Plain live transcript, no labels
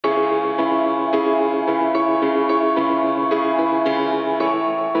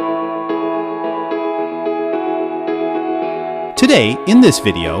Today, in this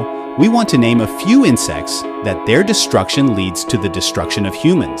video, we want to name a few insects that their destruction leads to the destruction of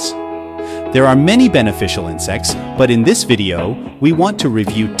humans. There are many beneficial insects, but in this video, we want to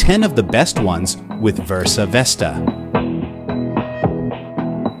review 10 of the best ones with Versa Vesta.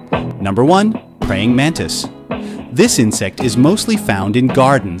 Number 1. Praying mantis. This insect is mostly found in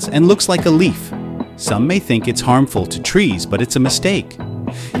gardens and looks like a leaf. Some may think it's harmful to trees, but it's a mistake.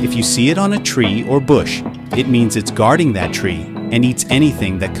 If you see it on a tree or bush, it means it's guarding that tree and eats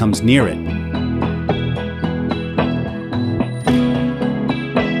anything that comes near it.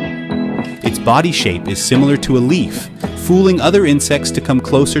 Its body shape is similar to a leaf, fooling other insects to come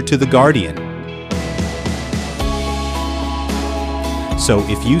closer to the guardian. So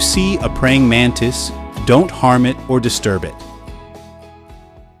if you see a praying mantis, don't harm it or disturb it.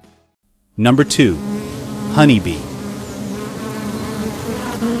 Number 2. Honeybee.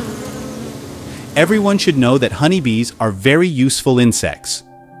 Everyone should know that honeybees are very useful insects.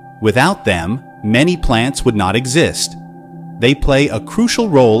 Without them, many plants would not exist. They play a crucial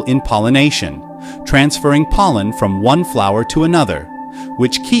role in pollination, transferring pollen from one flower to another,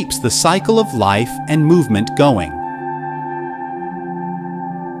 which keeps the cycle of life and movement going.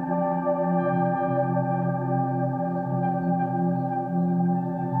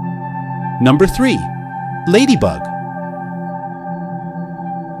 Number 3. Ladybug.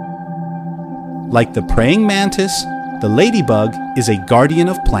 Like the praying mantis, the ladybug is a guardian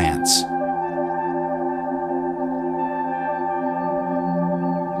of plants.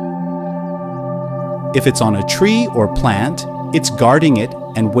 If it's on a tree or plant, it's guarding it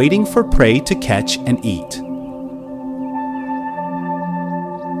and waiting for prey to catch and eat.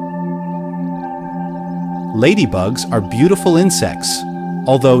 Ladybugs are beautiful insects,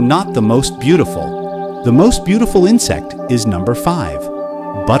 although not the most beautiful. The most beautiful insect is number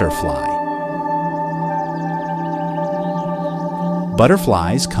 5, butterfly.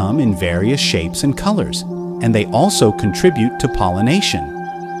 Butterflies come in various shapes and colors, and they also contribute to pollination,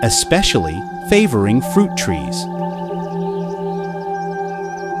 especially favoring fruit trees.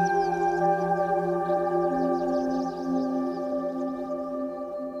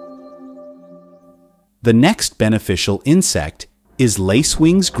 The next beneficial insect is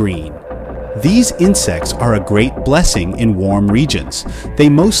lacewings green. These insects are a great blessing in warm regions. They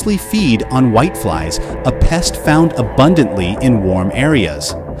mostly feed on whiteflies, a pest found abundantly in warm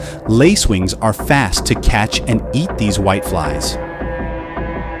areas. Lacewings are fast to catch and eat these whiteflies.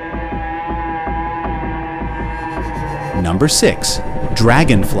 Number 6.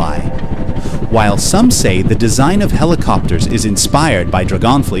 Dragonfly. While some say the design of helicopters is inspired by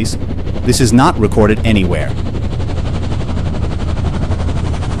dragonflies, this is not recorded anywhere.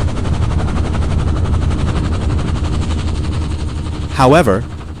 However,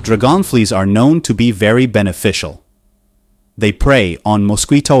 dragonflies are known to be very beneficial. They prey on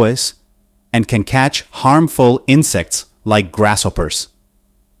mosquitoes and can catch harmful insects like grasshoppers.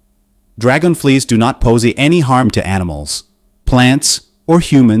 Dragonflies do not pose any harm to animals, plants, or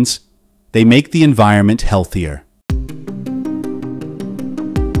humans. They make the environment healthier.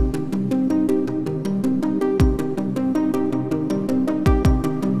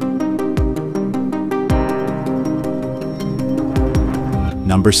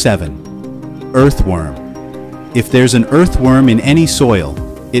 Number 7. Earthworm. If there's an earthworm in any soil,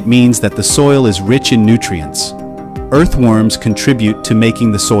 it means that the soil is rich in nutrients. Earthworms contribute to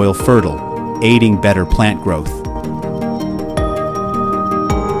making the soil fertile, aiding better plant growth.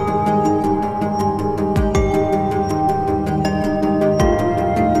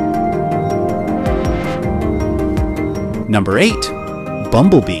 Number 8.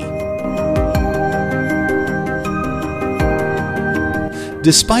 Bumblebee.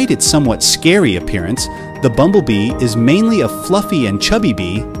 Despite its somewhat scary appearance, the bumblebee is mainly a fluffy and chubby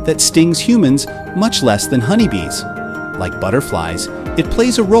bee that stings humans much less than honeybees. Like butterflies, it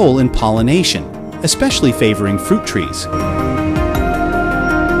plays a role in pollination, especially favoring fruit trees.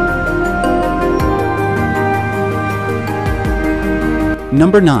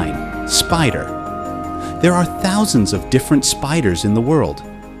 Number 9. Spider. There are thousands of different spiders in the world,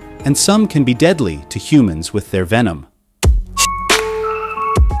 and some can be deadly to humans with their venom.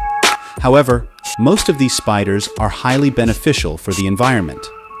 However, most of these spiders are highly beneficial for the environment.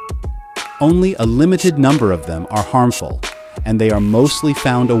 Only a limited number of them are harmful, and they are mostly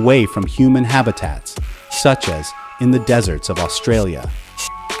found away from human habitats, such as in the deserts of Australia.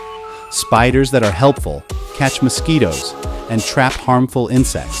 Spiders that are helpful catch mosquitoes and trap harmful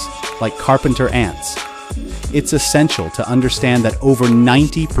insects, like carpenter ants. It's essential to understand that over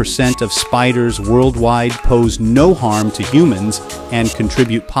 90% of spiders worldwide pose no harm to humans and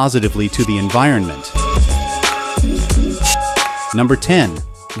contribute positively to the environment. Number 10.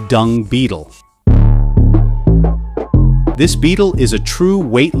 Dung beetle. This beetle is a true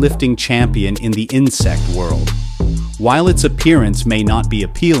weightlifting champion in the insect world. While its appearance may not be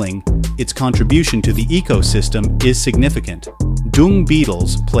appealing, its contribution to the ecosystem is significant. Dung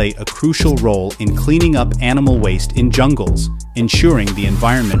beetles play a crucial role in cleaning up animal waste in jungles, ensuring the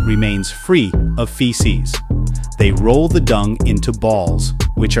environment remains free of feces. They roll the dung into balls,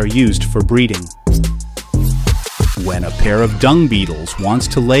 which are used for breeding. When a pair of dung beetles wants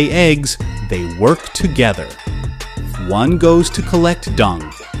to lay eggs, they work together. One goes to collect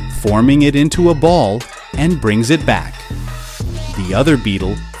dung, forming it into a ball, and brings it back. The other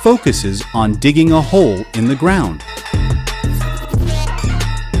beetle focuses on digging a hole in the ground.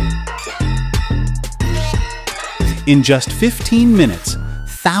 In just 15 minutes,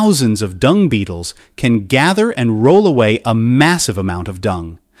 thousands of dung beetles can gather and roll away a massive amount of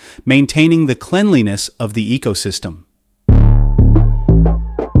dung, maintaining the cleanliness of the ecosystem.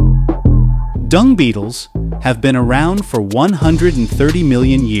 Dung beetles have been around for 130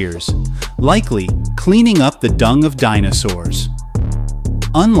 million years, likely cleaning up the dung of dinosaurs.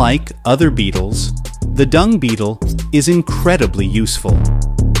 Unlike other beetles, the dung beetle is incredibly useful.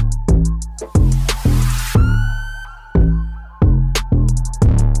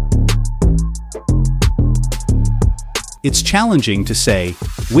 It's challenging to say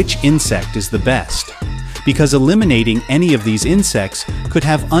which insect is the best, because eliminating any of these insects could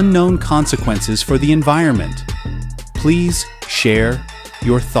have unknown consequences for the environment. Please share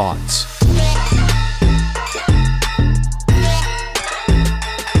your thoughts.